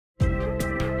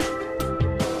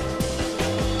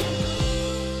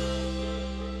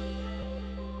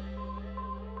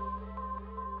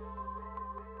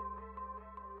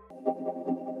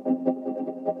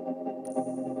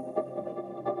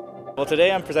Well,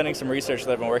 today I'm presenting some research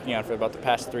that I've been working on for about the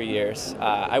past 3 years.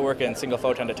 I work in single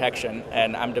photon detection,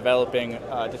 and I'm developing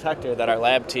a detector that our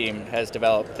lab team has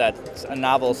developed that's a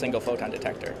novel single photon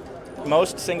detector.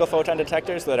 Most single photon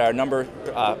detectors that are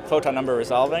photon number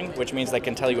resolving, which means they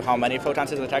can tell you how many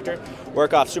photons is a detector,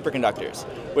 work off superconductors,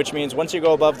 which means once you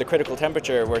go above the critical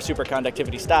temperature where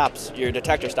superconductivity stops, your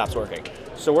detector stops working.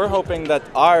 So we're hoping that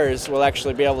ours will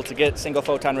actually be able to get single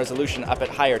photon resolution up at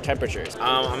higher temperatures.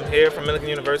 I'm here from Millikin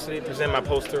University presenting my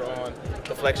poster on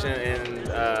deflection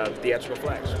and theatrical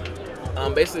flash.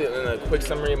 Basically, in a quick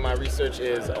summary, my research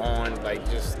is on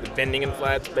just the bending in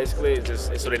flats. Basically, it's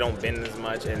just so they don't bend as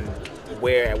much, and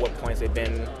where at what points they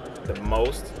bend the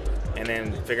most, and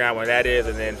then figure out what that is,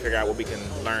 and then figure out what we can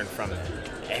learn from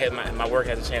it. My work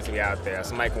has a chance to be out there.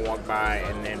 Somebody can walk by,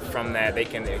 and then from that they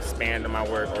can expand on my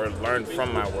work or learn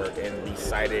from my work and be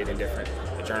cited in different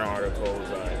journal articles,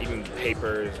 even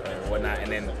papers and whatnot,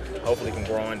 and then hopefully can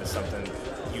grow into something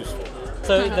useful.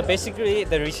 So basically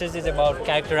the research is about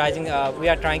characterizing, we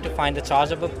are trying to find the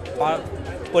charge of a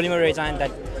polymer reagent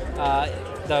that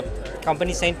the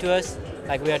company sent to us.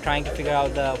 Like we are trying to figure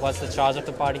out what's the charge of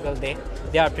the particle they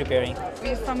are preparing.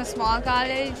 We're from a small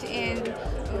college and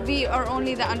we are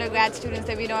only the undergrad students,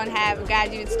 that we don't have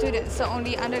graduate students, so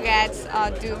only undergrads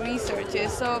do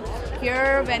researches. So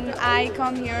here, when I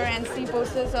come here and see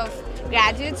posters of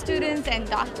graduate students and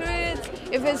doctorates,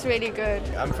 it feels really good.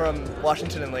 I'm from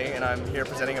Washington and Lee, and I'm here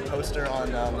presenting a poster on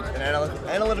an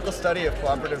analytical study of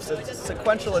cooperative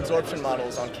sequential absorption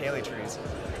models on Cayley trees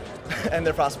and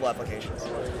their possible applications.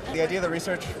 The idea of the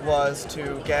research was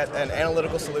to get an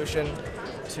analytical solution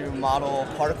to model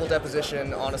particle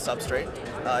deposition on a substrate.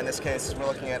 In this case, we're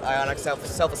looking at ionic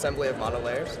self-assembly of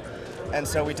monolayers. And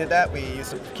so we did that. We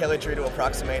used a Cayley tree to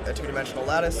approximate a two-dimensional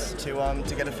lattice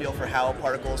to get a feel for how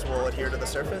particles will adhere to the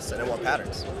surface and in what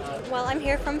patterns. Well, I'm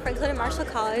here from Franklin and Marshall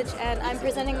College, and I'm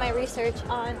presenting my research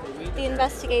on the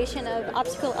investigation of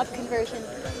optical upconversion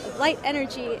of light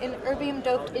energy in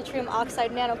erbium-doped yttrium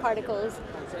oxide nanoparticles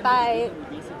by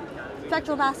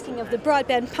spectral masking of the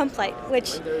broadband pump light,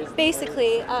 which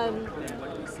basically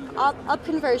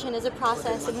upconversion is a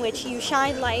process in which you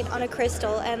shine light on a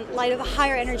crystal and light of a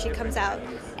higher energy comes out.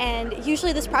 And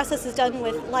usually this process is done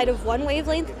with light of one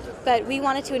wavelength, but we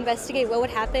wanted to investigate what would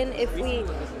happen if we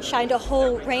shined a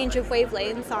whole range of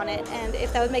wavelengths on it and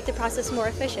if that would make the process more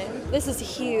efficient. This is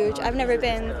huge. I've never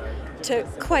been to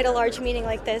quite a large meeting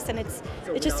like this, and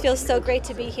it just feels so great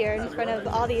to be here in front of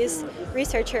all these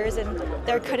researchers and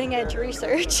their cutting-edge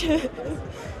research.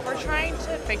 We're trying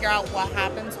to figure out what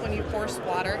happens when you force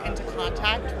water into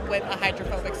contact with a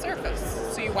hydrophobic surface.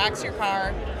 So you wax your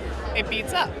car, it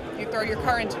beats up. You throw your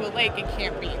car into a lake, it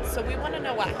can't beat. So we want to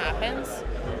know what happens.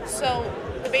 So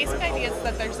the basic idea is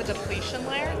that there's a depletion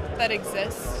layer that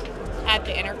exists at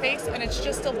the interface, and it's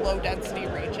just a low-density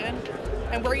region.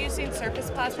 And we're using surface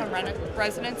plasma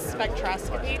resonance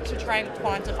spectroscopy to try and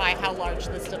quantify how large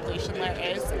this depletion layer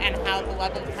is and how the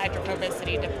level of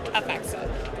hydrophobicity affects it.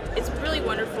 It's really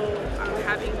wonderful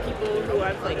having people who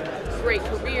have great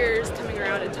careers coming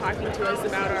around and talking to us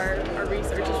about our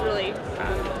research. Is really,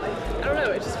 I don't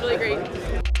know, it's just really great